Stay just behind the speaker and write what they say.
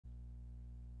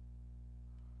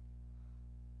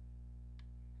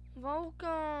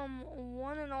Welcome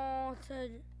one and all to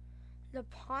the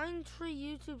Pine Tree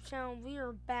YouTube channel. We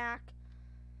are back.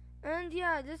 And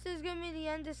yeah, this is going to be the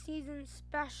end of season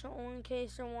special in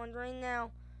case you're wondering.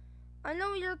 Now, I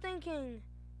know you're thinking,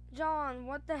 John,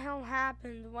 what the hell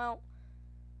happened? Well,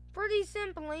 pretty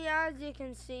simply, as you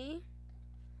can see,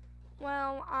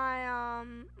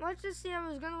 let's just say I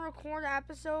was going to record an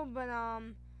episode, but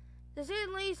to say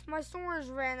the least, my storage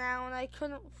ran out and I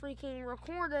couldn't freaking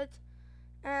record it.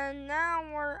 And now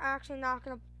we're actually not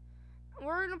going to...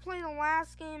 We're going to play the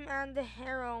last game and the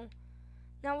Harrow.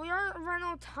 Now, we are right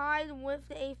now tied with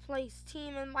the 8th place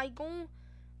team. And my goal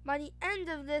by the end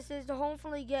of this is to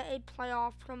hopefully get a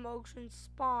playoff promotion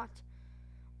spot.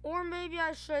 Or maybe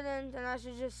I shouldn't and I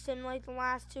should just simulate the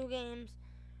last 2 games.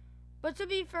 But to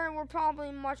be fair, we're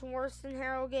probably much worse than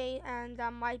Harrogate. And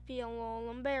that might be a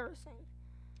little embarrassing.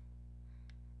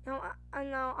 Now,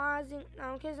 in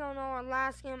case I don't know, our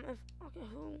last game,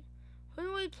 who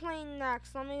do we play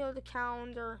next? Let me go to the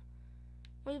calendar.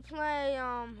 We play,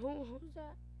 who's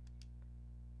that?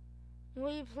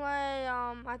 We play,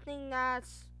 I think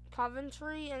that's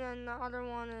Coventry, and then the other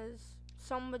one is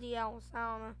somebody else. I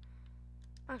don't know.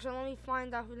 Actually, let me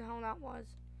find out who the hell that was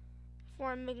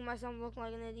before I make myself look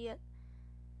like an idiot.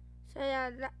 So,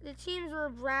 yeah, the teams were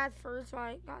Bradford, so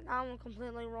I got that one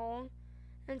completely wrong.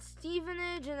 And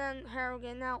Stevenage, and then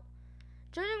Harrogate. Now,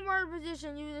 judging by our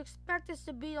position, you would expect us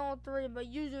to beat all 3, but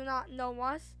you do not know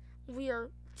us. We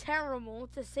are terrible,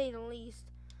 to say the least.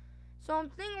 So I'm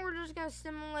thinking we're just gonna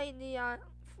simulate the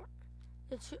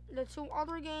two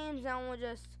other games, and we'll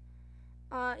just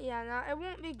now it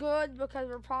won't be good because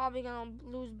we're probably gonna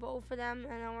lose both of them,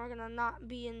 and then we're gonna not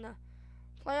be in the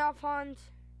playoff hunt.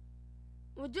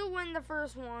 We do win the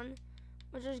first one,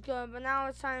 which is good, but now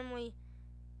it's time we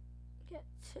get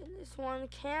to this one.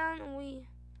 Can we...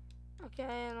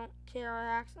 Okay, I don't care.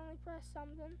 I accidentally pressed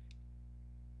something.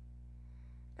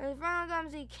 And the final time,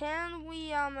 see, can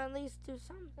we at least do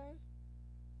something?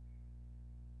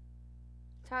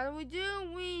 So how do we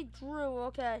do? We drew.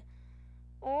 Okay.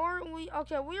 Or we...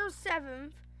 Okay, we are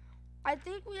 7th. I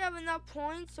think we have enough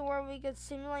points to where we could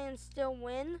simulate and still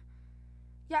win.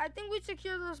 Yeah, I think we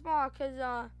secured the spot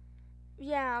because,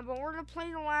 yeah, but we're going to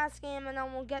play the last game and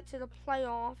then we'll get to the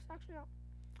playoffs. Actually, no.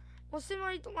 We'll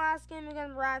simulate the last game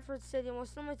against Bradford City. We'll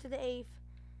simulate to the 8th.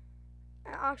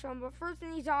 Actually, but first we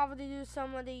need to obviously do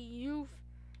some of the youth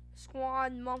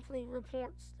squad monthly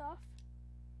report stuff.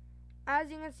 As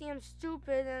you can see, I'm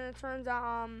stupid, and it turns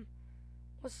out,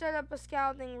 we'll set up a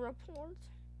scouting report.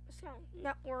 A scouting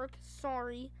network,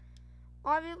 sorry.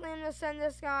 Obviously, I'm going to send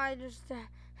this guy just to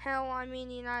the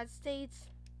United States.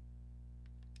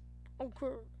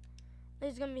 Okay.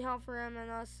 It's going to be helpful for him,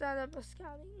 and set up a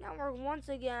scouting network once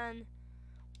again.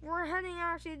 We're heading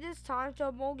actually this time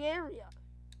to Bulgaria.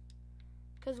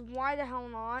 Because why the hell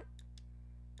not?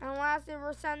 And lastly,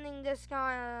 we're sending this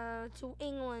guy to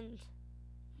England.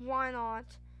 Why not?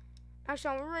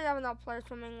 Actually, we already have enough players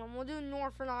from England. We'll do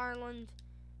Northern Ireland.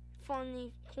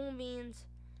 Funny, cool beans.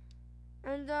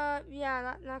 And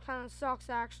yeah, that kind of sucks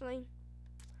actually.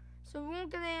 So we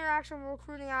won't get any actual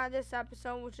recruiting out of this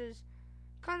episode, which is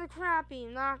kind of crappy,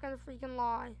 not gonna freaking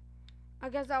lie. I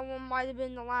guess that one might have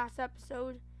been the last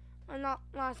episode. Or not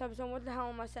last episode, what the hell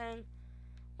am I saying?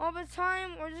 Well, by the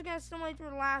time, we're just gonna simulate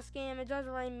through the last game. It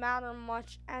doesn't really matter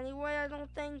much anyway, I don't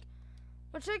think.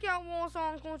 But check out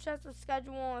Walsall and Colchester's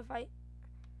schedule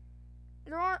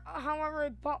there are, however, a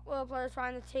buttload of players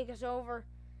trying to take us over.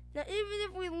 Now, even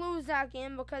if we lose that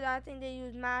game, because I think they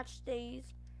use match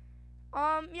days,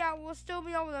 yeah, we'll still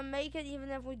be able to make it even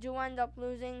if we do end up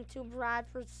losing to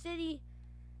Bradford City.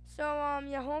 So,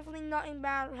 yeah, hopefully nothing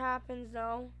bad happens,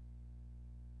 though.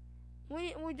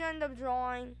 We do end up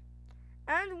drawing.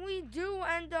 And we do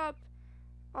end up,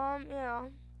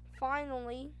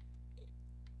 finally.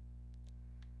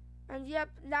 And, yep,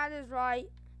 that is right.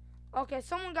 Okay,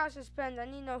 someone got suspended. I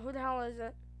need to know who the hell is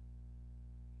it.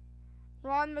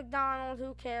 Rod McDonald,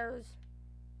 who cares?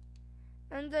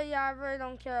 And yeah, I really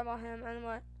don't care about him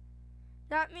anyway.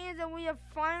 That means that we have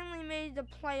finally made the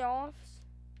playoffs.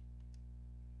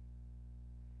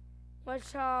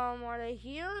 Which, are they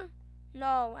here?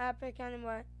 No, Epic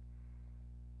anyway.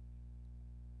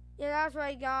 Yeah, that's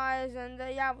right, guys. And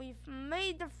yeah, we've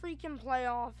made the freaking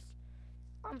playoffs.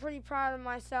 I'm pretty proud of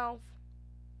myself.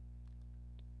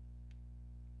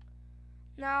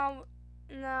 Now,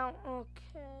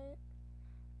 okay.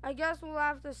 I guess we'll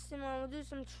have to we'll do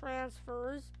some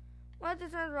transfers. Let's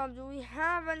just interrupt. Do we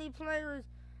have any players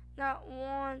that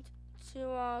want to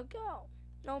go?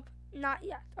 Nope, not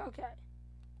yet. Okay.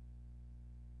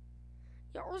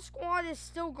 Yeah, our squad is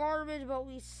still garbage, but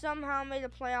we somehow made a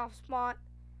playoff spot.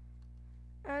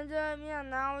 And yeah,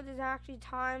 now it is actually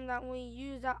time that we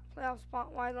use that playoff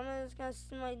spotlight. I'm just gonna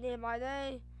simulate day by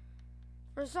day.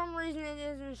 For some reason, it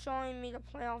isn't showing me the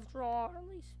playoff draw, at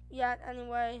least yet.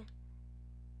 Anyway,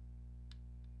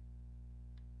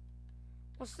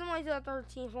 we'll simulate to the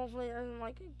 13th. Hopefully, there isn't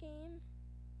like a game.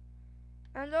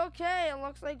 And okay, it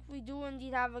looks like we do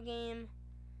indeed have a game.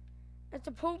 It's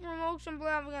a Pope promotion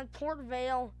playoff against Port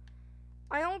Vale.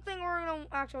 I don't think we're gonna.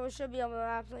 Actually, we should be able to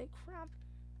absolutely crap.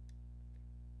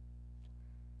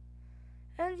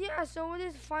 And yeah, so it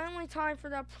is finally time for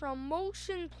the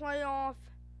promotion playoff.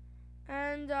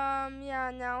 And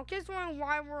yeah, now, in case you're wondering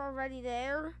why we're already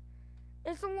there,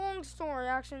 it's a long story.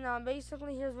 Actually, no,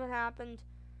 basically, here's what happened.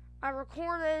 I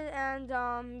recorded, and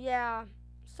yeah,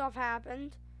 stuff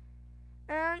happened.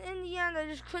 And in the end, I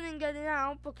just couldn't get it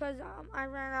out because I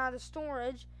ran out of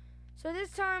storage. So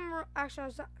this time, we're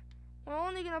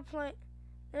only gonna play.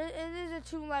 It is a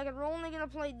two-legged. We're only gonna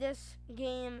play this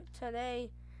game today.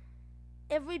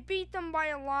 If we beat them by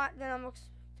a lot, then I'm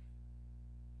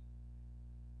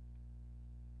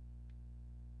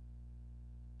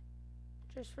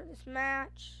just for this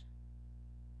match.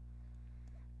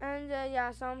 And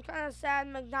yeah, so I'm kind of sad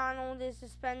McDonald's is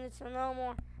suspended, so no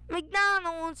more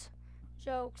McDonald's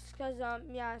jokes, because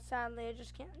yeah, sadly I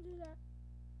just can't do that.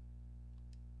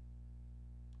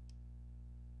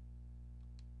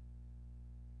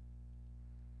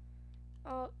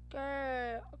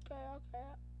 Okay.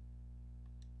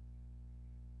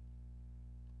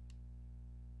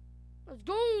 Let's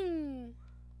go!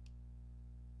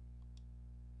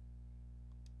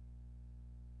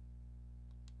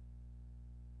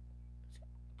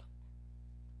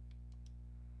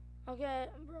 Okay,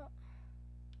 bro.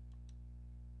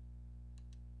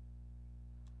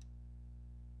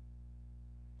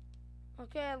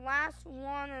 Okay, last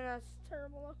one, and that's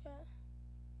terrible. Okay.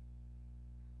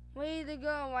 Way to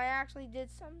go. I actually did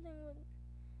something with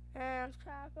it. And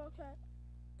crap, okay.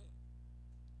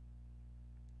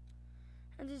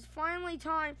 And it's finally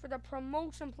time for the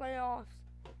promotion playoffs.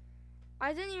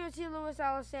 I didn't even see Louis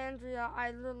Alessandria.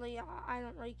 I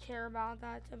don't really care about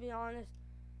that, to be honest.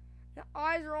 The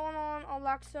eyes are all on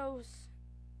Alexos.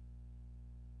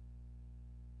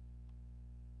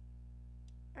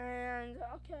 And,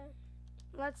 okay.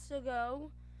 Let's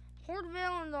go. Port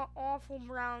Vale and the awful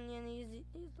brownie, and these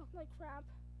look like crap.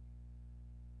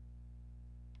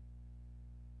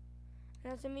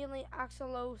 And it's immediately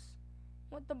Axelos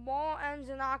with the ball, and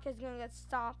Zanaka is going to get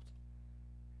stopped.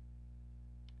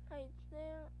 Right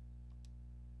there.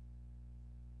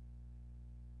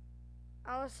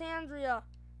 Alessandria.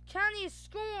 Can he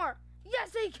score?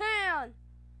 Yes, he can!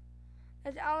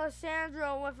 It's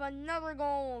Alessandro with another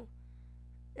goal.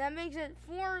 That makes it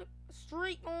 4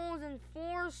 straight goals in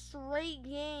 4 straight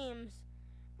games.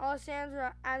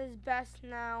 Alessandro at his best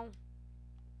now.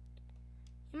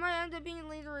 He might end up being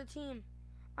leader of the team.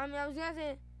 I mean, I was gonna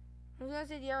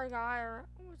say the other guy, or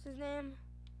what's his name?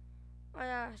 Oh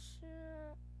yeah, shit.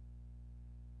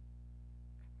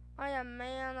 Oh yeah,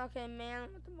 man. Okay, man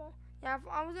with the ball. Yeah,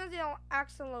 I was gonna say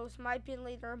Axelos might be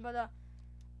leader, but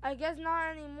I guess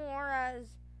not anymore, as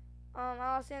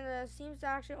Alessandro seems to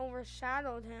actually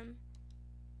overshadowed him.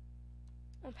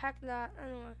 I'll pack that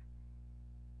anyway.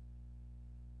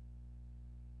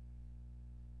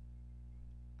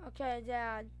 Okay,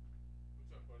 Dad.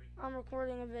 What's up, buddy? I'm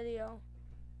recording a video.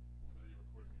 Well, now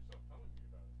you're recording yourself telling me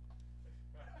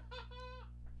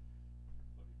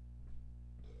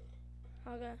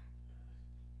about it.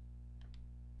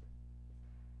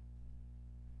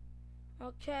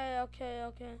 Okay.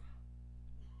 Okay.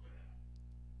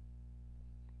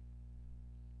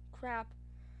 Crap.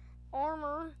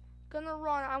 Armor. Gonna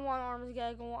run. I want Armor to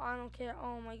get a goal. I don't care.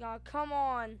 Oh my god. Come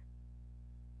on.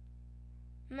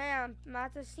 Man.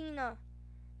 Matessina.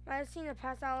 Pass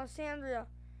Alessandria.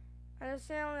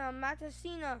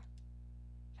 Matessina.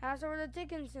 Pass over to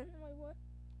Dickinson. Wait, what?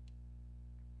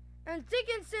 And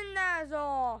Dickinson is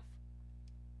off.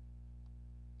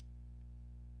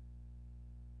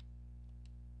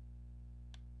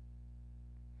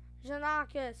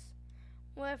 Janakis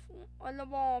with the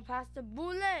ball past the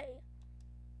Boulay.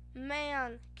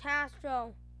 Man,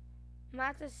 Castro,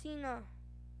 Matessina.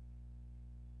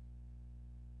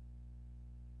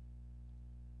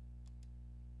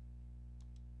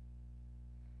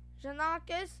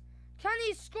 Janakis, can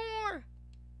he score?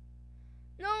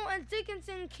 No, and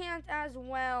Dickinson can't as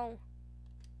well.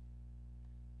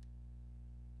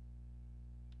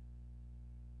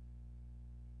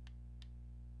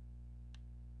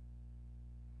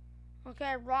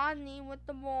 Okay, Rodney with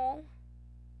the ball.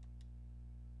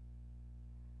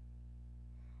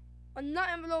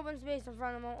 Nothing but open space in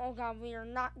front of him. Oh god, we are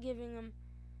not giving him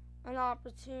an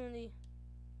opportunity.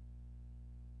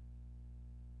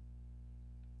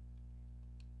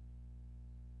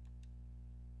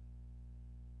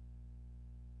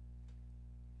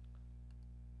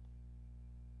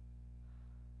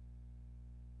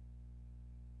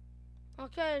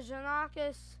 Okay,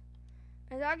 Janakis.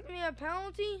 Is that going to be a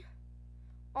penalty?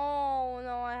 Oh,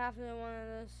 no, I have to do one of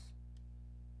this.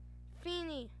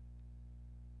 Feeney.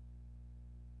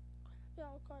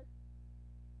 Yellow card.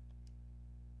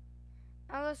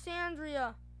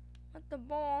 Alessandria with the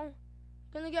ball.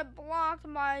 Gonna get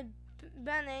blocked by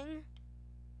Benning.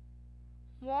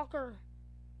 Walker.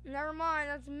 Never mind,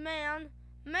 that's Man.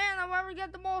 Man, however,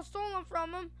 get the ball stolen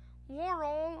from him.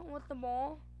 Worrell with the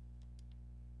ball.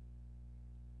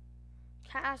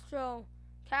 Castro.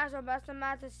 Castro, best of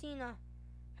Matessina.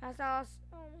 Pass out.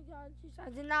 Oh my god, geez. I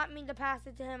did not mean to pass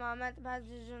it to him. I meant to pass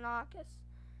it to Janakis.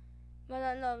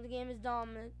 But no, the game is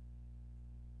dominant.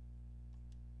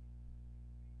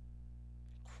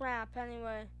 Crap,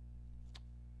 anyway.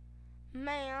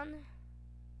 Man.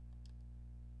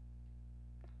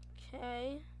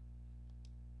 Okay.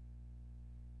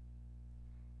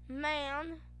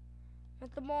 Man.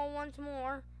 With the ball once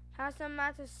more. Pass to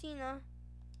Matessina.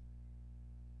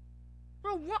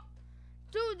 Bro, what?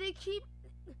 Dude, they keep...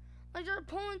 Like, they're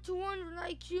pulling 200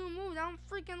 IQ moves. I don't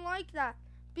freaking like that.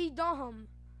 Be dumb.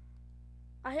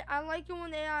 I like it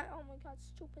when they are... Oh my god,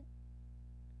 stupid.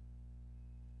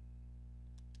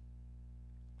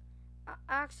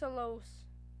 Axelos.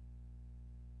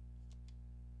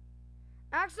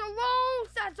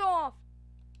 Axelos! That's off!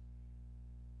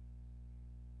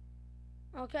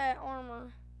 Okay,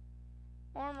 Armor.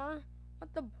 Armor.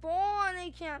 With the ball, and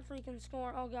they can't freaking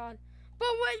score. Oh god. But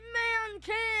wait, Man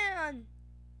can!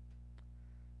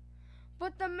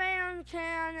 But the Man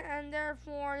can, and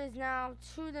therefore it is now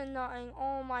 2-0.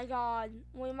 Oh my god.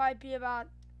 We might be about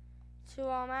to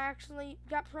actually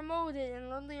get promoted in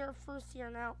literally our first year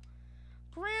now.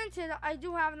 Granted, I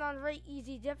do have it on very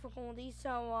easy difficulty,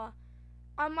 so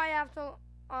I might have to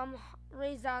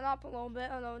raise that up a little bit,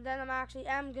 although then I'm actually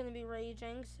gonna be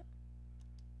raging. So.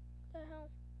 What the hell?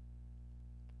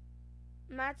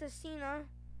 Matessina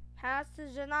pass to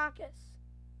Janakis.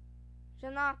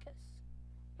 Janakis.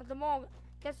 But the ball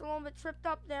gets a little bit tripped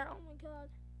up there. Oh my god.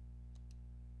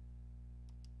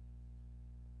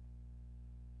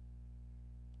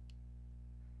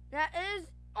 That is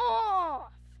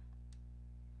off!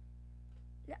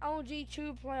 The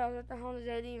LG2 player, what the hell does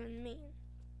that even mean?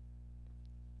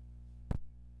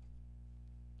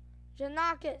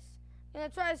 Janakis. Gonna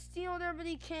try to steal there, but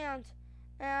he can't.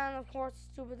 And of course,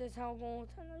 stupid as hell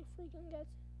goaltender freaking gets it.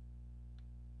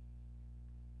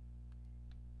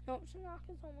 Nope,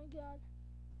 Janakis, oh my god.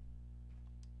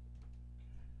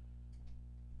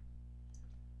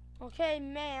 Okay,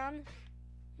 Man.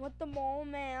 With the ball,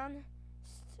 Man.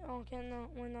 Okay, no,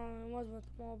 well, no, it was with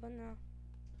the ball, but no.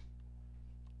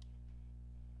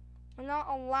 We're not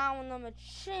allowing them a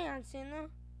chance, you know?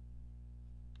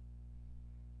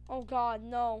 Oh god,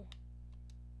 no.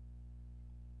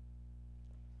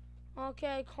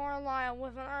 Okay, Carlisle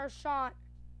with another shot.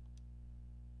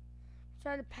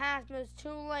 Tried to pass, but it's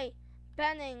too late.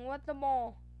 Benning with the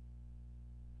ball.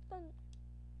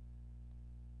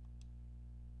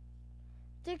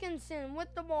 Dickinson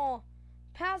with the ball.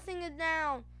 Passing it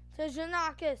down to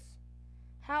Janakis.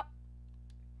 How?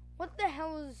 What the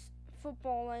hell is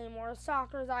football anymore?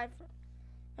 Soccer is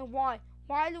and why?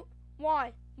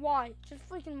 Why? Just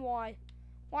freaking why?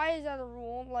 Why is that a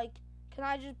rule? Like, can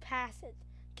I just pass it?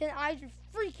 Can I just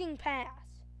freaking pass?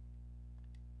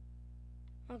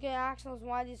 Okay, Axel's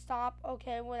why did he stop?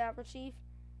 Okay, whatever, Chief.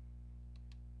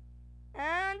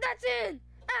 And that's it!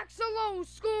 Axelo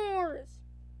scores!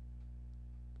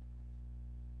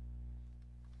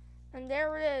 And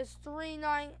there it is,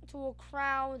 3-9 to a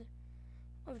crowd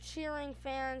of cheering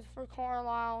fans for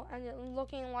Carlisle, and it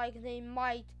looking like they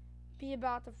might be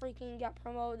about to freaking get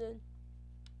promoted.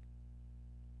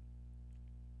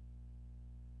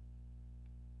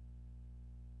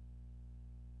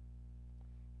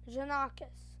 Janakis.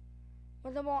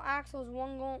 With the ball, Axel's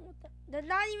one goal. There's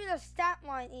not even a stat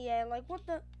line, EA. Like, what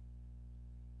the...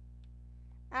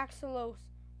 Axelos.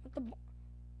 With the ball.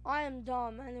 I am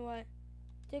dumb, anyway.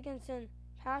 Dickinson.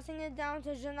 Passing it down to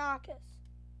Janakis.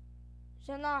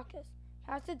 Janakis.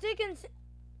 Pass to Dickinson.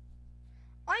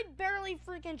 I barely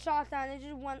freaking shot that and it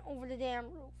just went over the damn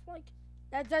roof. Like,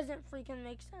 that doesn't freaking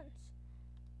make sense.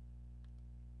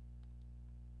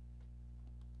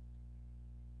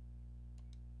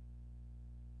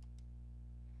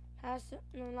 Pass to,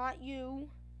 no, not you.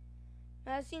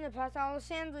 Messina, pass to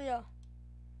Alessandria.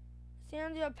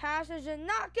 Alessandria passes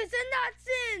Janakis, and that's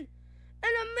in! An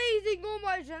amazing goal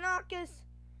by Janakis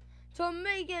to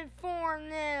make it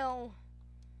 4-0.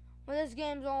 Well, this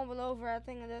game's all but over, I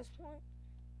think, at this point.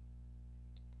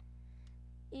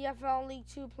 EFL League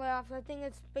 2 playoffs, I think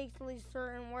it's basically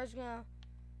certain. We're just gonna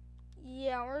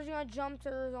jump to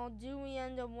the result. Do we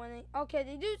end up winning? Okay,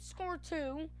 they do score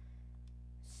 2.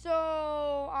 So,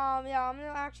 yeah, I'm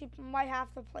gonna actually might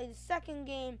have to play the second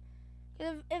game.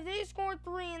 If they score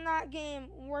 3 in that game,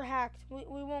 we're hacked.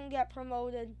 We won't get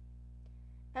promoted.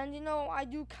 And, you know, I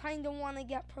do kind of want to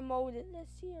get promoted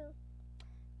this year.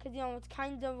 Because, you know, it's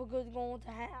kind of a good goal to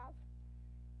have.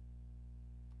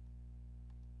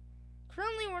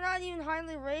 Currently, we're not even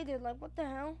highly rated. Like, what the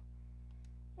hell?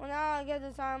 Well, now I get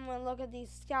this time, I'm going to look at the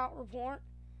scout report.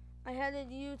 I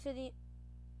headed you to the...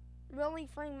 Really,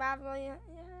 Frank Maverick? Yeah,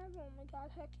 oh my god,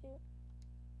 heck you.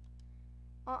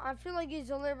 I feel like he's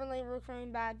deliberately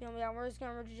recruiting bad people. Yeah, we're just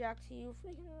going to reject you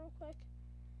freaking real quick.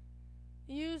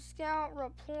 You scout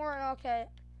report. Okay.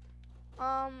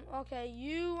 Okay,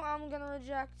 you I'm going to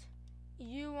reject.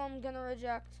 You I'm going to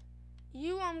reject.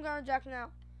 You I'm going to reject now.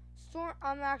 Store,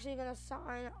 I'm actually going to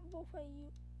sign both of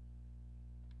you.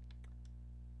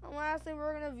 And lastly,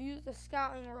 we're going to view the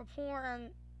scouting report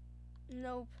and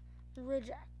nope,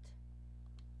 reject.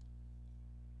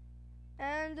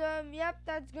 And, yep,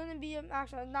 that's going to be,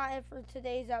 actually, not it for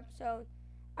today's episode.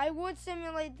 I would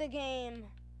simulate the game,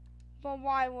 but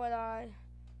why would I?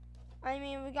 I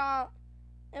mean,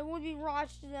 it would be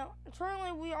Rochester.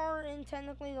 Currently, we are in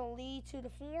technically the lead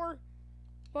 2-4,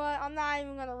 but I'm not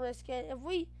even going to risk it. If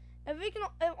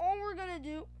all we're going to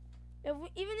do, even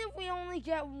if we only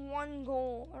get 1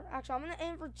 goal, or actually, I'm going to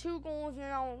aim for 2 goals and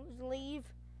then I'll leave.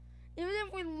 Even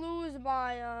if we lose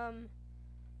by,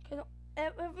 because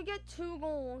if we get 2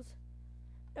 goals,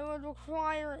 it would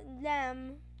require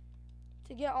them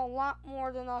to get a lot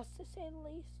more than us, to say the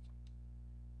least.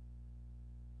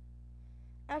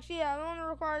 Actually, yeah, I want to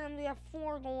require them to get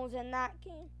 4 goals in that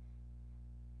game.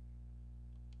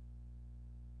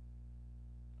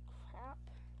 Crap.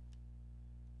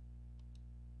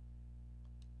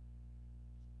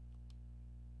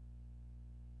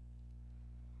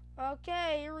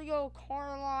 Okay, here we go.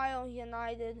 Carlisle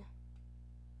United.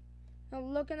 Now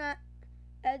looking at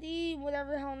Eddie,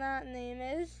 whatever the hell that name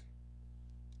is.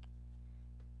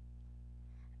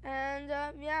 And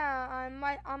yeah,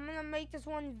 I'm gonna make this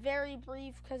one very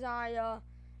brief because I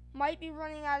might be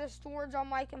running out of storage on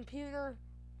my computer,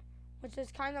 which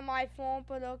is kind of my fault,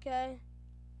 but okay.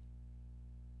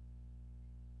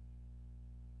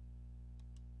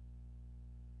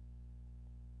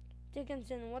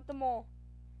 Dickinson with the ball.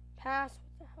 Pass.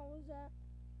 What the hell was that?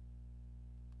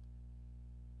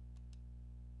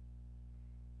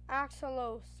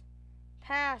 Axelos.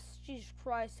 Pass. Jesus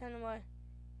Christ. Anyway.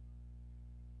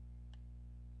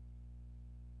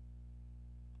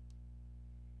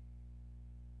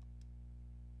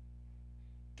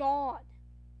 God.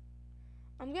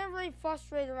 I'm getting very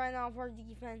frustrated right now for our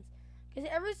defense. Because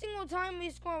every single time we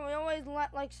score, we always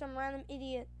let like some random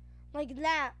idiot like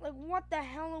that. Like, what the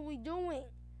hell are we doing?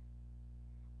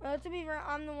 Well, to be fair,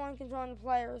 I'm the one controlling the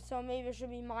players, so maybe it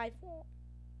should be my fault.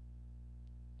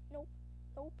 Nope.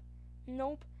 Nope.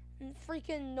 Nope.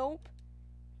 Freaking nope.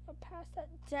 I'll pass that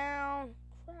down.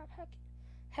 Crap.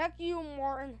 Heck you,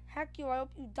 Martin. Heck you. I hope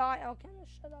you die. Okay, no,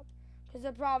 shut up. Because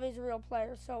it probably is a real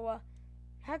player, so,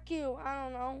 heck you. I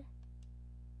don't know.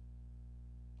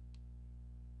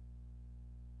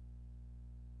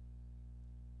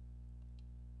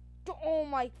 Oh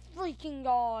my freaking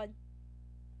god.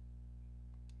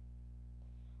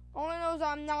 All I know is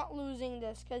I'm not losing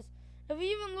this, because if we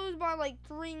even lose by like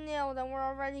 3-0, then we're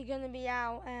already going to be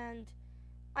out, and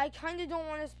I kind of don't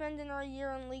want to spend another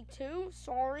year in League 2.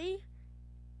 Sorry.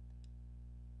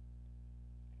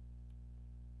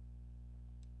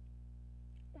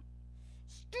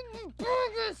 Stupid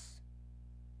Burgess!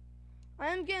 I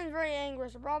am getting very angry,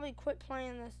 so I'll probably quit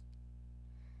playing this.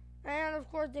 And of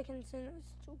course Dickinson is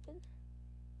stupid.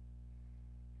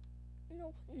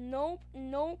 Nope.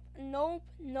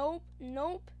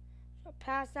 I'll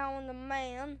pass that one to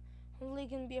man. Hopefully he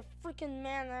can be a freaking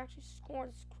man that actually scored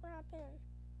this crap in.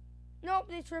 Nope,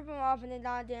 they trip him up and they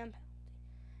got a damn penalty.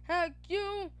 Heck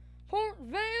you, Port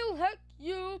Vale. Heck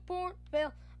you, Port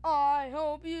Vale. I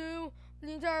hope you,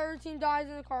 the entire team dies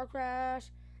in a car crash.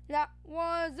 That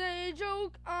was a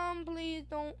joke. Please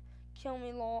don't kill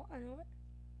me, law. Anyway.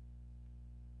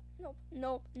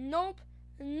 Nope.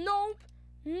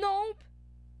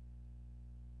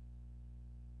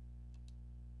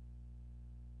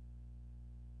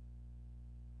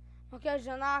 Okay,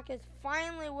 Janak is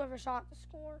finally with a shot to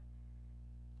score.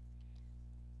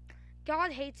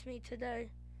 God hates me today.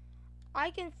 I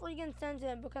can freaking sense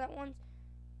it because at once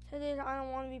Said I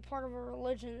don't want to be part of a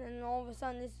religion, and all of a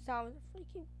sudden this is how the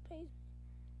freaking pays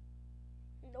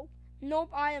me. Nope. Nope,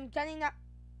 I am getting that.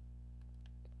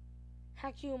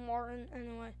 Heck you, Martin,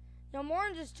 anyway. Now,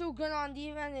 Martin's just too good on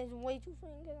defense. He's way too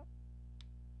freaking good.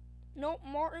 Nope,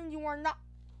 Martin, you are not.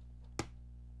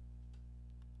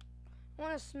 I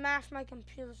want to smash my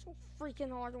computer so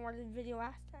freaking hard where this video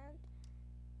has to end.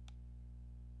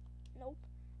 Nope.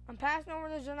 I'm passing over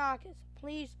to Xenakis.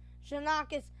 Please,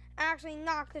 Xenakis, actually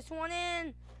knock this one in.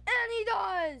 And he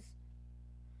does!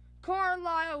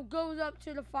 Carlisle goes up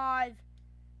to the 5.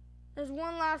 There's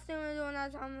one last thing to do, and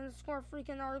that's I'm going to score freaking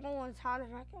another goal, and it's how the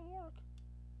heck it work.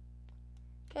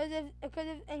 Because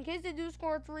in case they do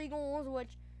score 3 goals,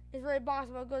 which is very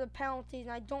possible, go to penalties,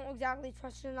 and I don't exactly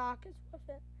trust Xenakis with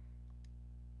it.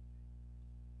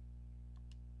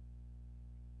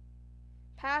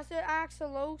 Pass it,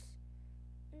 Axelos.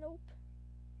 Nope.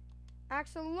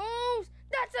 Axelos!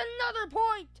 That's another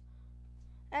point!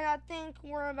 And I think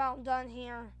we're about done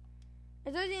here.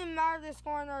 It doesn't even matter to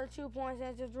score another 2 points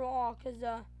and it's a draw, because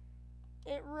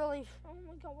it really... Oh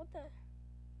my god, what the...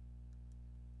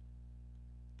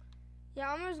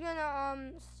 Yeah, I'm just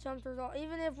gonna jump through the...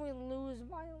 Even if we lose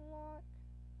by a lot.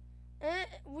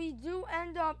 We do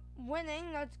end up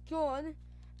winning, that's good.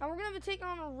 Now we're going to be taking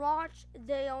on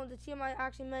Rochdale, the team I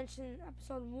actually mentioned in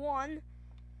episode 1.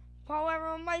 However,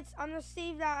 I'm going to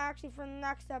save that actually for the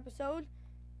next episode.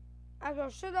 I go,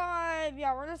 should I?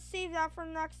 Yeah, we're going to save that for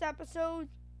the next episode.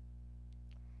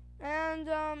 And,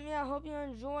 yeah, I hope you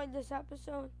enjoyed this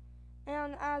episode.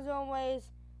 And as always,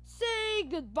 say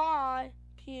goodbye,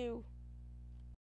 Pew.